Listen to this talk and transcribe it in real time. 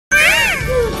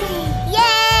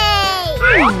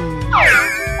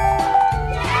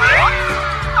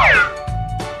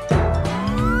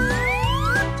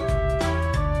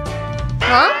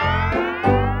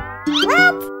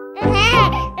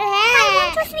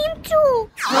want to.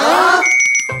 Huh?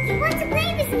 You want to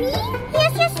play with me?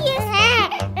 Yes, yes, yes.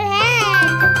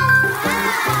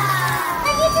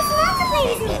 But you just want to play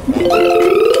with me.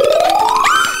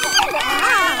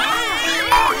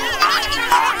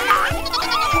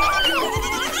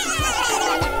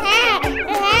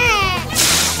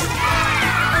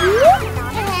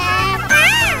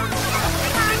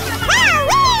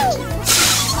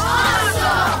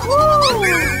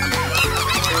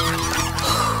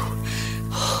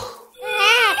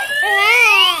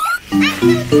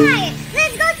 Quiet.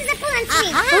 Let's go to the pool and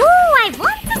swim. Oh, I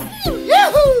want to swim.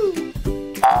 Yahoo!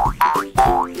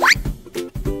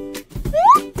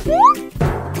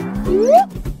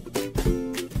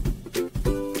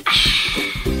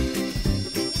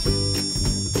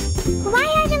 Why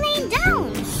are you laying down?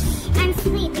 I'm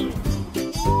sleeping.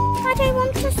 But I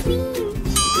want to swim.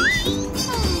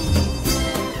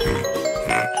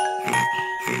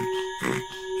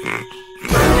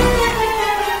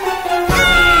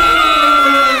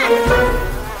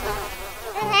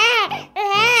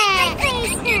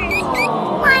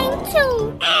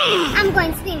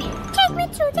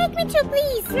 Take me too,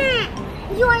 please.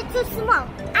 You are too small.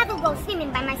 I will go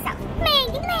swimming by myself.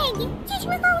 Maggie, teach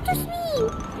me how to swim.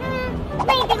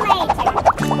 Maybe later.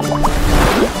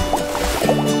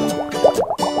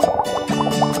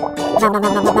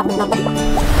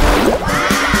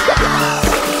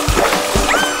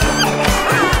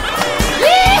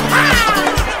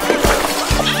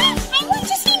 I want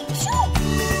to swim too.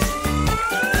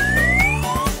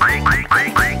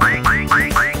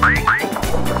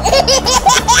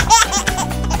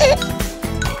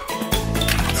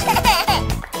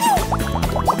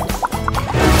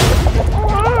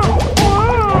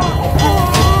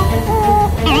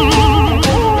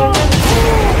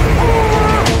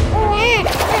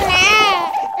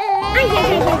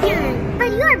 But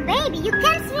you're a baby, you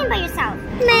can't swim by yourself.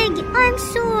 Maggie, I'm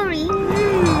sorry.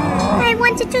 I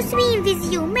wanted to swim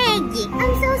with you, Maggie.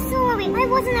 I'm so sorry, I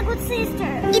wasn't a good sister.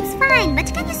 It's fine,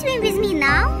 but can you swim with me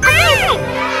now?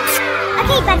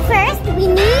 Okay, but first we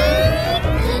need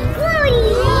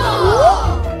Chloe.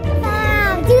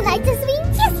 Wow, do you like to swim?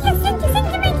 Yes, thank you,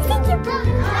 Maggie, thank you.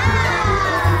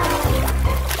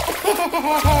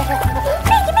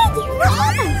 Maggie, what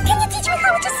happened? Can you teach me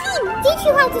how to swim? Teach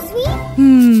you how to swim?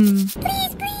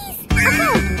 Please.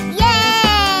 Okay.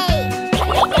 Yay!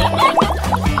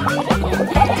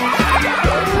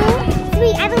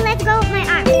 3, I will let go of my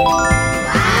arm.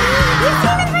 You're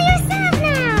swimming by yourself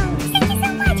now. Thank you so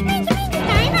much. Maggie.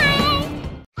 Bye-bye.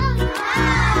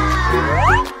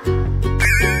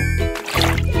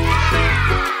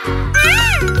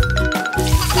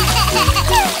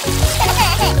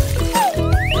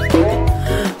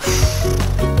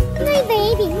 My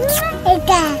baby.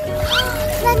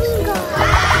 Flamingo.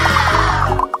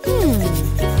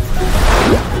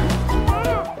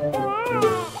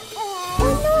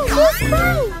 Oh no, who's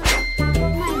crying?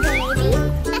 My baby.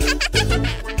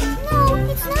 No,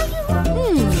 it's not you.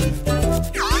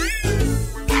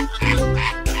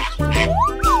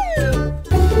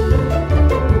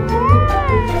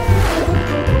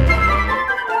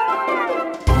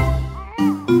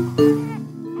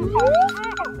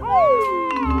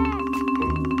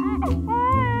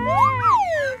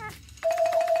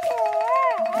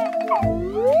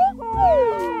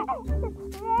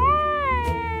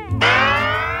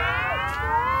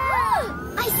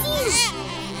 I see you.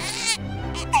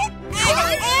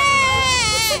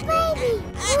 It's a baby.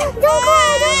 Don't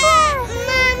cry.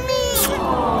 Mommy.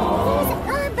 There's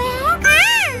a bear. Mommy.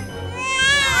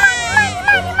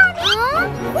 Huh?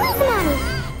 Who is Mommy?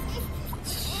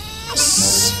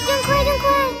 Shh. Don't cry.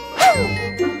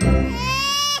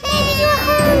 Maybe you are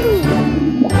hungry.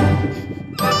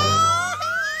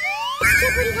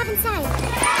 Check what you have inside.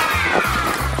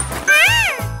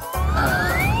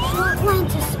 Want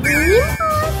to swim?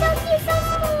 Oh, so cute, so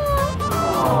small.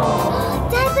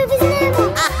 Diaper with Nemo.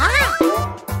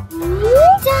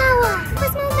 Tower for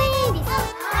small babies.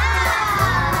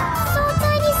 So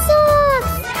tiny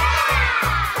socks.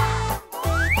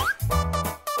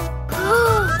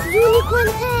 Oh, unicorn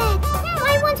head.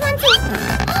 I want one too.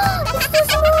 Oh, it's too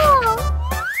small.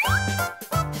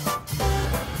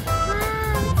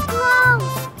 Wow, it's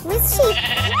clothes. With sheep.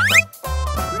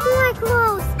 More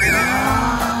clothes.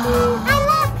 I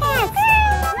love cats.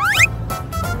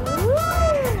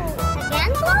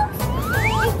 Again clothes?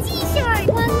 A t-shirt.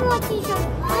 One more t-shirt.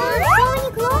 Oh, so many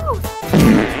clothes.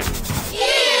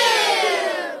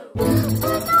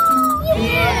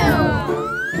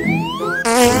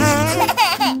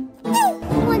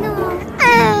 Oh no.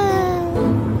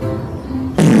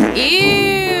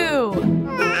 Ew!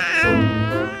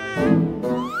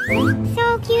 So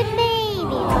cute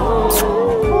baby.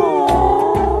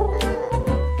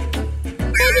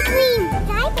 Baby cream,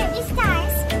 diaper is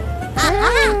stars. I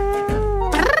love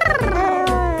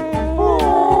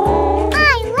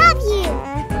you.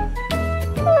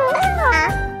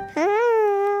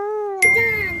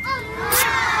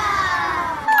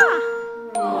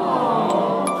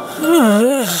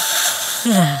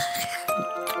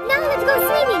 Now let's go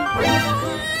swimming.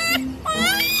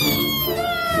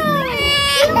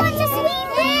 You want to swim,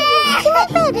 baby? Sure,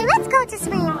 baby. Let's go to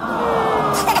swim.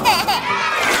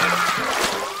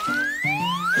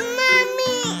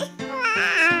 Mommy.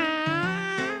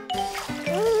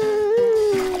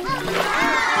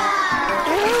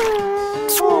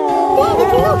 David,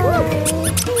 look.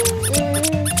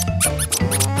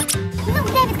 Look,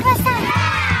 David, cross out.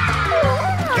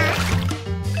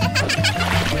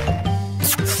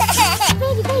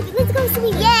 Baby, let's go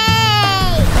swim. Yay!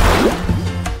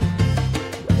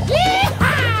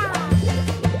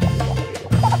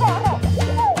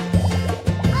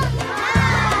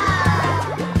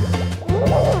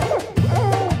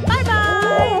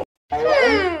 Bye-bye.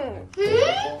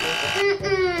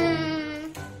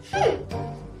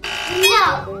 No.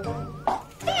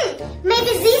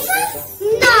 Maybe this one?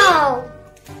 No.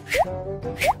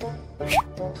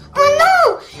 Oh no!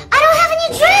 I don't have any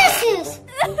dresses!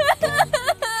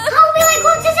 How will I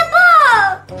go to the ball?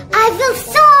 I will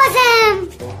sew them!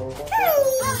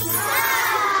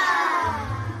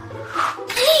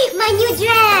 My new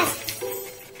dress!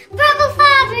 Purple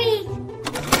fabric!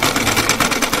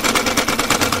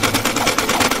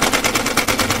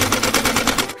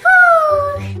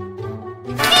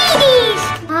 Finish!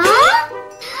 Huh?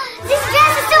 This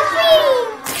dress is so pretty!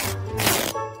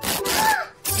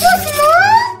 So small?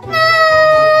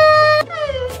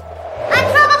 I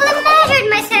probably measured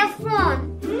myself wrong.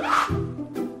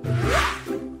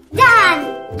 Done!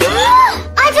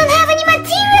 I don't have any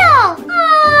material!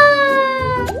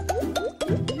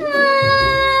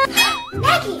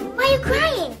 Maggie, why are you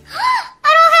crying?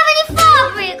 I don't have any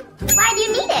fabric! Why do you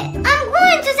need it? I'm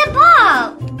going to the ball!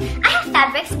 I have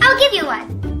fabrics, I'll give you one.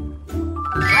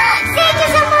 Thank you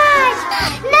so much!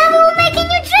 Now we will make a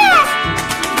new dress!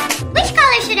 Which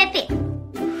color should I pick?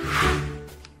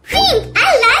 Pink! I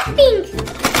like pink!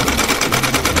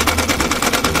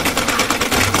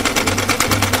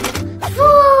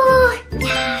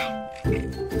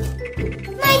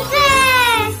 My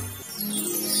dress!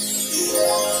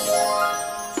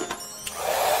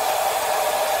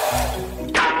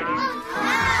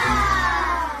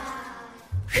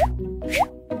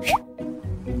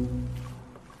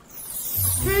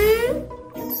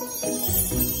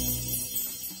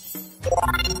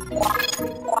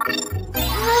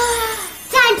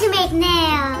 Time to make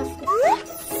nails.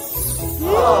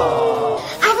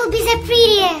 I will be the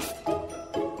prettiest.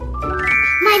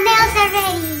 My nails are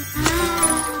ready.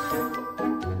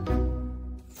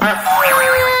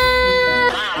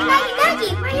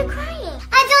 Maggie, why are you crying?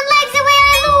 I don't like the way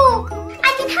I look.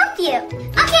 I can help you.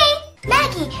 Okay,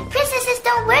 Maggie, princesses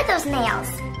don't wear those nails.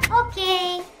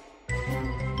 Okay.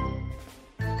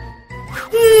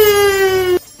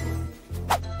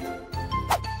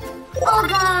 All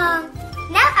gone.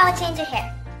 Now I will change your hair.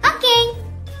 Okay.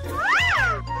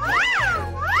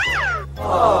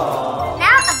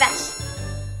 Now a brush.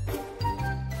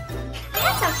 I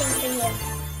have something for you.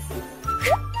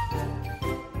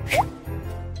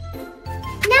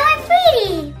 Now I'm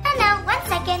pretty. Oh no, 1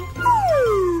 second.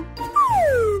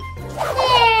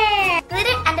 There.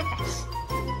 Glitter and a brush.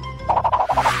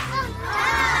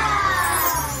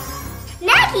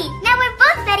 Maggie, now we're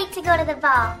both ready to go to the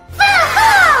ball.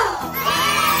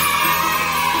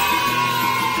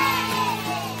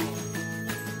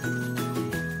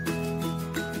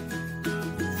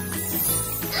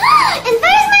 And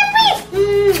where's my prince?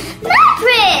 My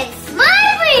prince! My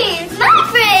prince! My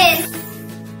prince!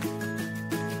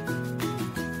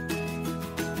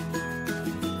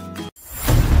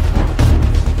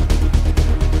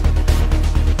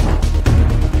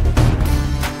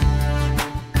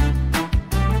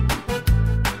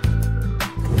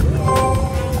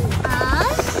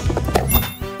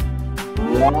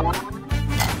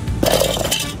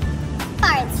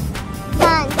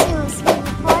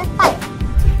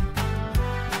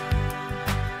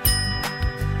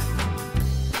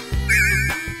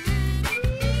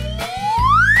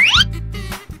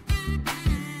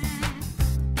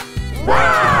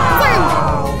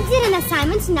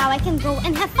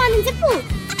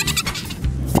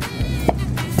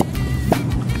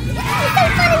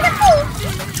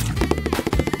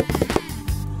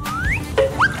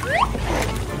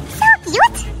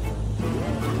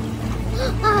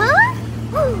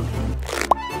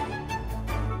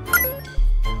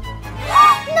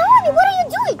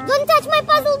 touch my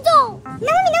puzzle doll!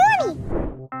 Naomi!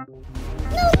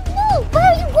 No! Where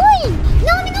are you going?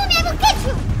 Naomi, I will catch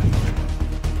you!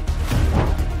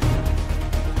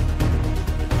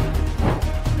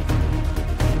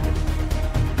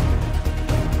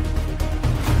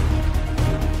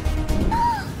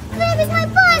 Where is my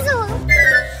puzzle?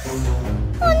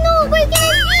 Oh no, where can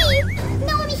it be?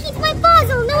 Naomi hit my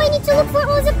puzzle. Now I need to look for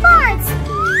all the parts.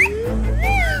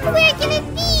 Where can it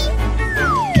be?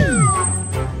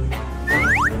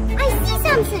 I see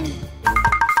something.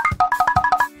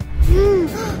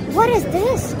 What is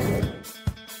this?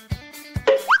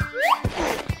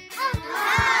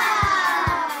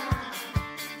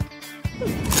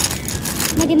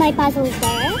 Maybe my puzzle is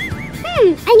there.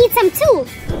 I need some too.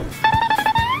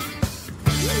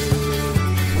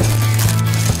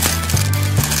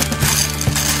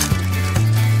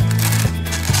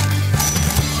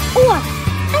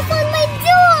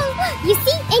 You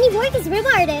see, any work is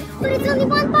rewarded, but it's only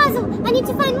one puzzle. I need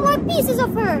to find more pieces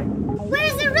of her. Where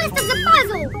is the rest of the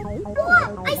puzzle?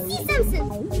 Oh, I see something.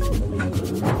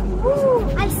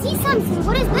 Oh, I see something.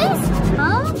 What is this?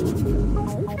 Huh?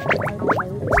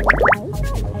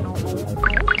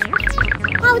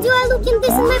 How do I look in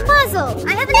this in my puzzle?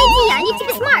 I have an idea. I need to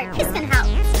be smart. This can help.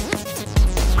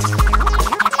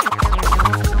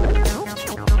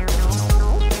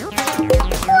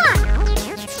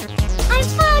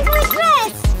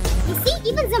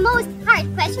 Even the most hard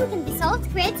question can be solved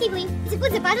creatively to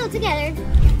put the puzzle together.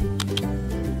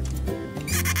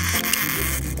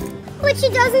 But she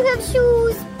doesn't have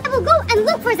shoes. I will go and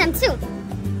look for them too.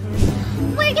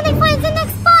 Where can I find the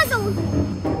next puzzle?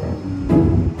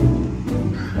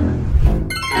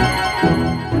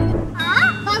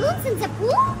 Balloons in the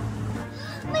pool?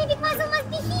 Maybe puzzle must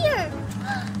be here.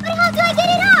 But how do I get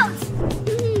it out?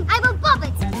 I will pop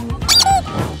it.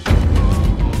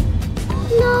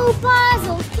 No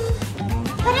puzzle.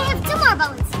 But I have 2 more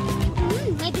balloons.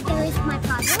 Maybe there is my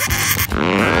puzzle.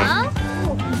 Huh?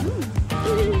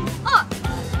 Oh.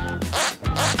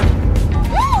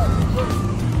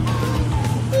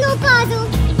 No puzzle.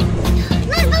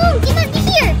 Last balloon, it must be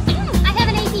here. I have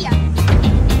an idea.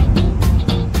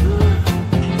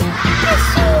 A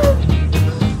shoe.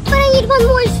 But I need one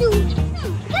more shoe.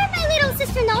 Where my little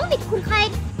sister Naomi could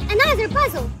hide another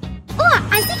puzzle. Oh,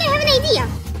 I think I have an idea.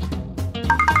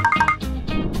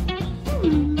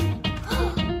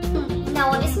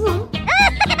 Naomi's room.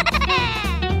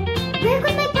 Where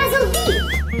could my puzzle be?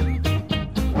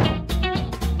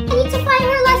 I need to find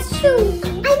her last shoe.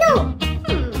 I know.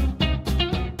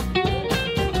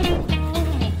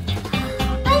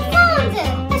 I found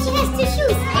it. But she has 2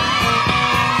 shoes.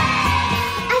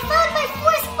 I found my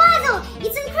 4th puzzle.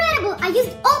 It's incredible. I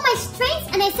used all my strength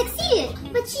and I succeeded.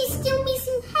 But she's still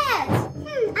missing head.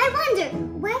 I wonder,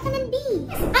 where can it be?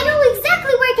 I know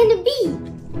exactly where can it be.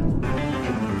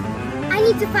 I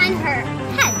need to find her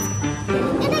head.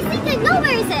 And I think I know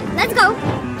where is it. Let's go.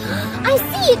 I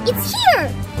see it. It's here.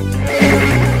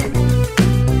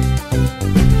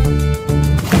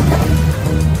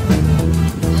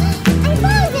 I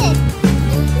found it.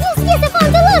 Yes, I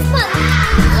found the last one.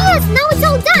 Yes, now it's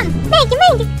all done. Maggie, do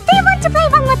you want to play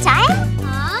one more time?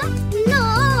 Huh? No.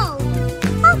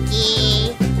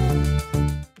 Okay.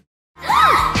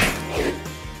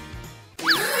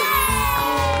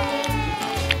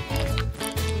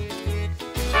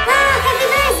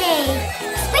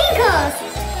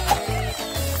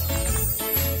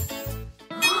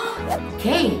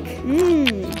 Cake!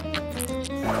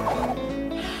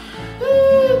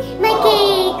 My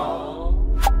cake!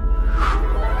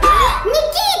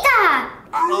 Nikita!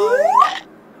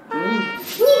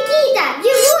 Nikita,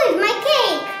 you ruined my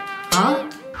cake! Huh?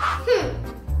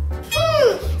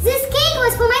 This cake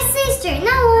was for my sister,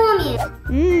 Naomi.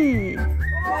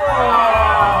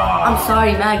 I'm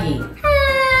sorry, Maggie.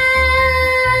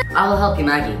 I will help you,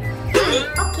 Maggie.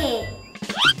 Okay.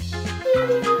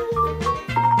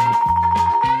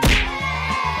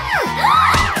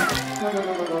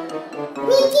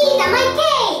 Nikita, my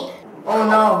cake! Oh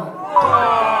no.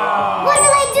 What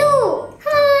will I do?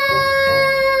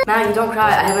 Maggie, don't cry.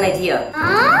 I have an idea.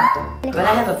 Huh? But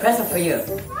I have a present for you.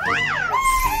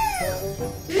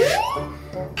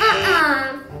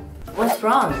 What's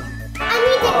wrong? I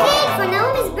need a cake for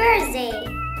Naomi's birthday.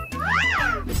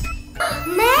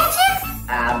 Magic?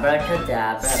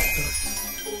 Abracadabra.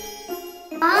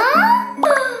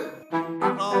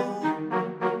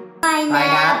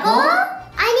 Pineapple?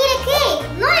 I need a cake,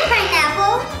 not a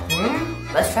pineapple.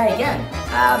 Let's try again.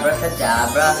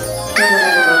 Abracadabra.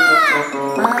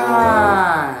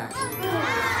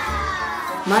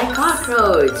 My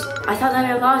cockroach. I thought that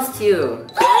I lost you.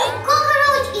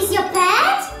 Cockroach is your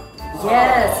pet?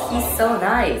 Yes, he's so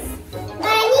nice. But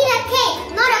I need a cake,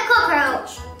 not a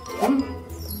cockroach.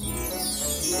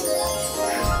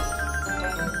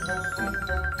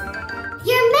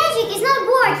 Your magic is not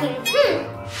working.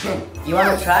 You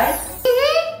wanna try?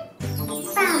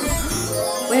 Found it.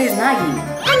 Where's Maggie?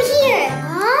 I'm here.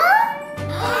 Huh?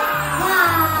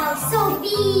 Wow, so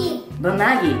big. But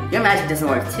Maggie, your magic doesn't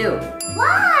work too.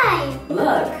 Why?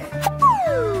 Look.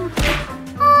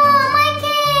 Oh, my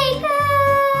cake.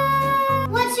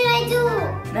 What should I do?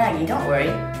 Maggie, don't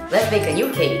worry. Let's bake a new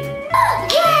cake.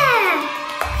 Yeah!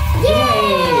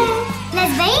 Yay!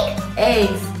 Let's bake?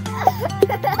 Eggs.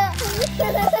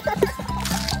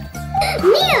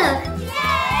 Milk!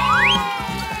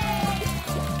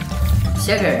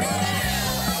 Sugar.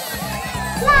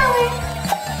 Flour!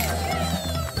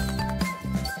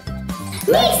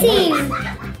 Mixing!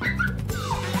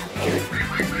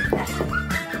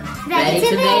 Ready to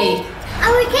bake.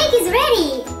 Our cake is ready!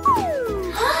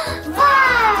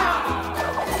 Wow!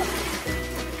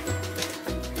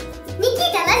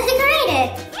 Nikita, let's decorate it!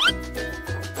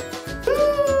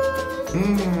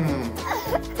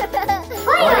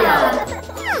 Oreo!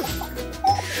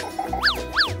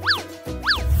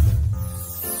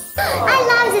 I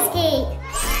love this cake!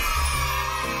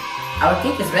 Our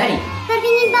cake is ready. But we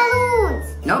need balloons!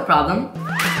 No problem.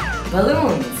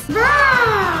 Balloons.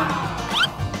 Wow!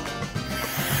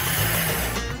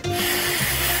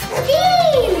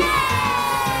 Steam!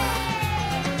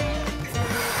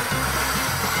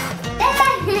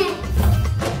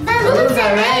 Balloons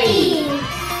are ready!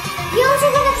 We also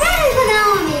have a present for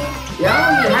Naomi!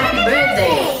 Naomi, happy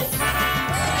birthday!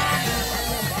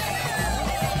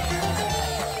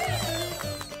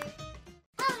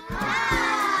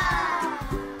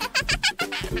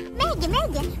 Maggie!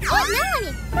 Oh,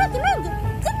 Naomi! Maggie!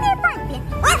 Give me a puppy!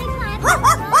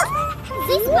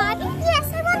 This puppy? Yes,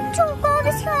 I want to go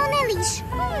with her on a leash.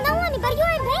 Naomi, but you're a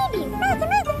baby! Maggie! I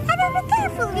will be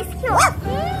careful with you!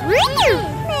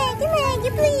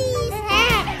 Maggie, please!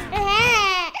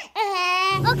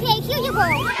 Okay, here you go!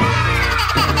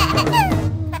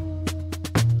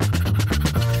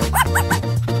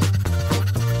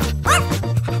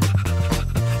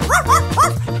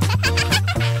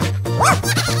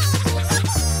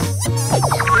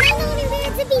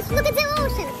 Look at the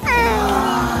ocean!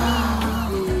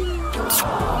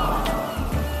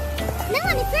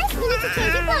 Naomi, first we need to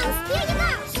change your clothes. Here you go,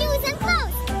 shoes and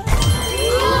clothes.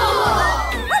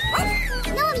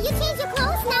 Naomi, you change your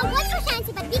clothes. Now watch for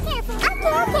Shanti, but be careful.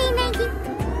 Okay, Maggie.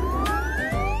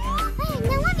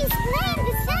 Naomi's playing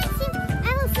with Shanti. I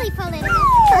will sleep a little.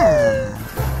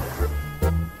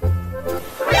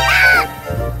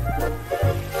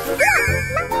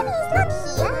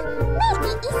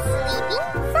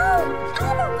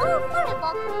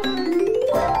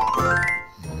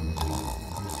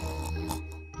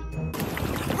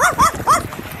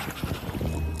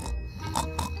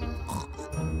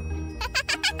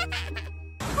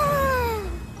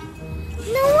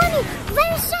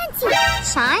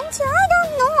 Shanti? I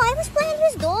don't know. I was playing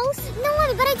with dolls.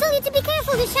 Naomi, but I told you to be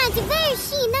careful with Shanti. Where is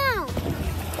she now?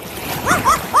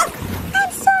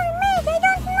 I'm sorry, Meg. I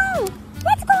don't know.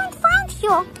 Let's go and find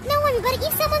her. Naomi, but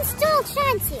if someone stole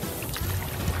Shanti.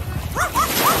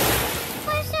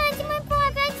 Oh, Shanti, my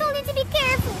puppy. I told you to be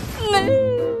careful.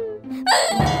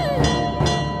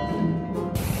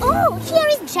 Oh, here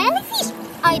is jellyfish.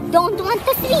 I don't want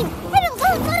to swim. I will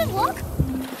go for a walk.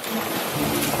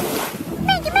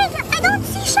 Maggie, I don't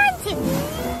see Shanti.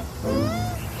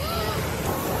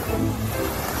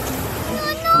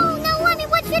 No, Naomi,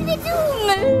 what should we do?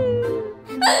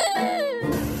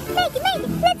 Maggie,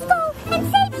 let's go and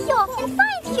save her and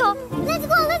find her. Let's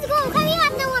go. Hurry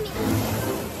up, Naomi.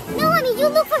 Naomi, you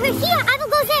look for her here. I will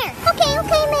go there. Okay,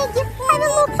 Maggie. I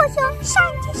will look for her.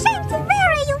 Shanti, where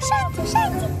are you? Shanti.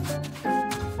 Shanti,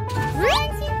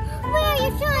 where are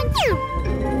you, Shanti?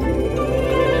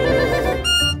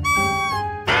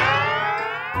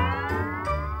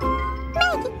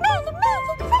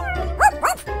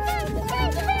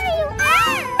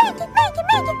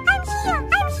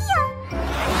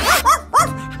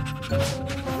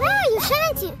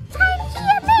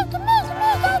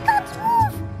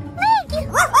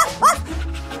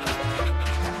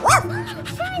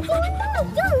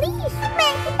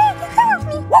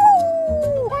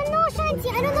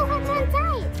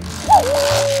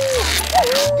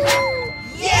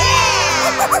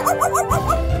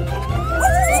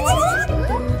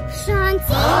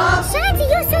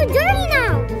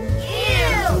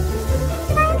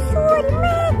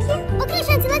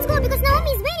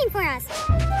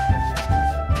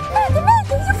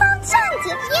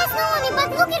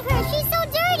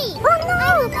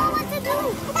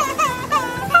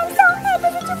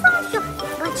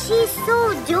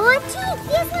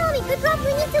 Yes, Naomi, good job.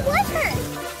 We need to watch her.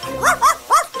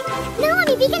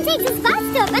 Naomi, we can take this bus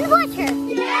stop and watch her.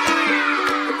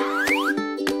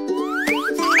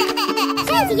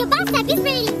 Shanty, your bus stop is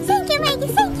ready. Thank you,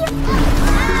 Maggie. Thank you.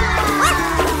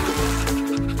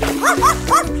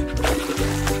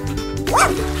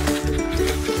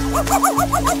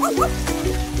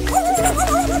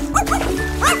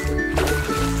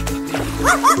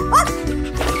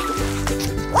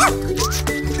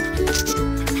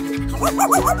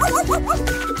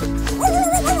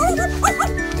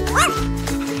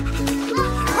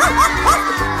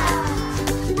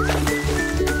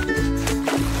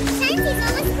 Shanty's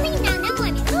almost clean now,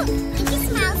 Naomi. Look, and she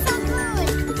smells so good.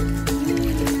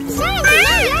 Shanty,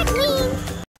 now you're clean.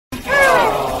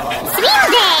 Swim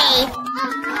day!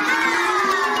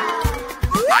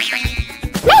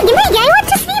 Maggie, I want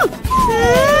to swim!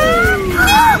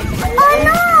 Oh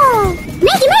no!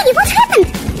 Maggie, what happened?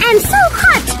 I'm so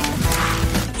hot!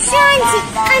 Shanty,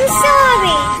 I'm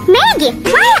sorry! Maggie,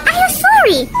 why are you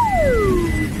sorry?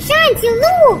 Shanty,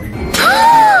 look!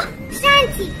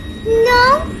 Shanty, no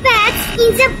pets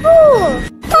in the pool!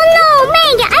 Oh no,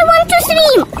 Maggie, I want to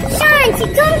swim! Shanty,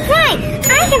 don't cry!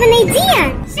 I have an idea!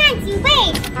 Shanty,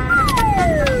 wait!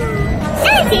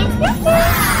 Shanty!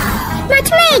 Not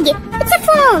Maggie! It's a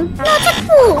phone! Not a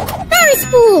pool! Where is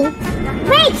pool?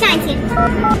 Wait, Shanty!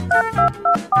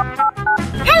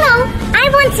 Hello! I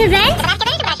want to rent?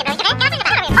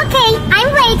 Okay, I'm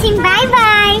waiting.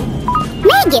 Bye-bye!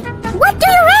 Maggie! What do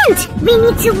you rent? We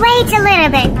need to wait a little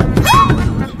bit.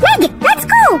 Maggie, let's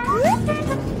go!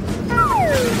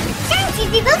 Shanty,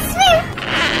 we will swim!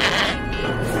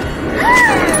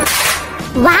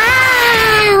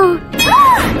 Wow!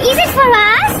 Is it for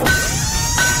us?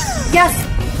 Yes,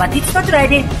 but it's not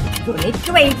ready. You need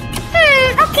to wait.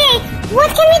 Okay. What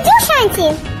can we do, Shanty?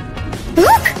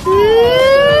 Look!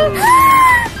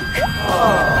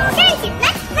 Shanty,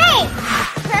 let's play!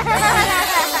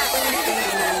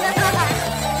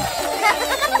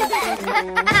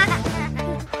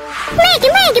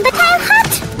 Maggie, but I'm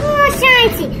hot! Oh,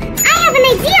 Shanty, I have an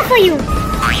idea for you!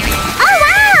 Oh,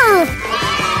 wow!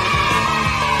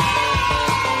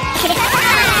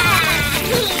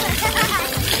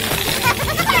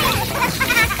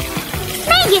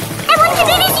 Maggie, I want to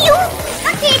be with you!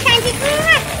 Okay, Shanty.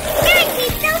 Shanty,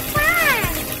 it's so fun!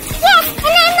 Yes,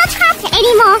 and I'm not hot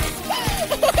anymore!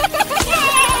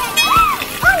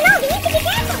 Oh no, we need to be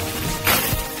careful!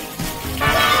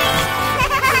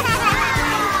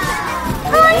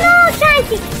 Oh no,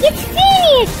 Shanty, it's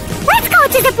finished! Let's go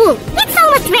to the pool! It's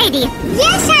almost ready!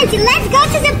 Yes, Shanty, let's go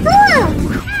to the pool!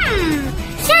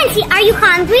 Shanty, are you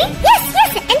hungry? Yes,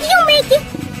 and you, Maggie?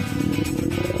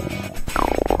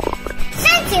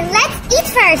 Shanty, let's eat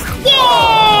first!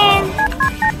 Yeah!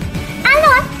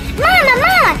 Hello?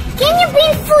 Mama, can you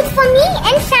bring food for me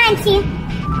and Shanty?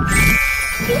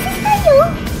 This is for you.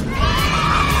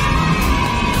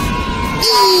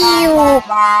 Ew!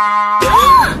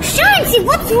 Shanty,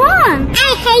 what's wrong? I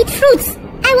hate fruits.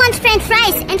 I want French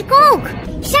fries and Coke.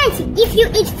 Shanty, if you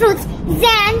eat fruits,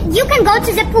 then you can go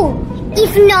to the pool.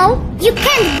 If no, you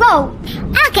can't go.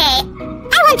 Okay,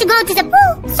 I want to go to the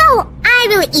pool, so I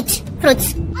will eat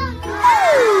fruits.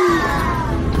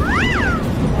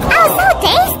 Oh, so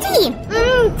tasty!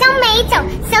 Tomato,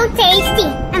 so tasty.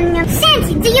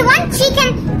 Shanty, do you want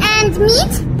chicken and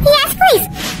meat? Yes, please.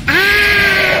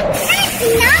 Shanty,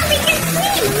 now we can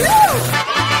swim. Look!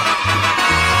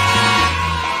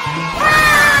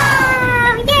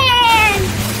 Wow! Yeah!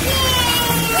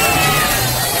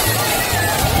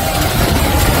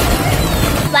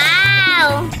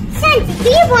 Wow! Shanty, do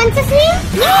you want to swim?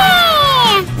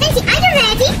 Yeah! Shanty, are you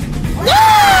ready?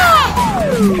 Yeah!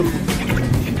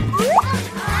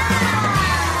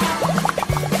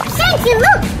 Shanty,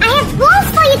 look! I have balls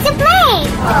for you to play!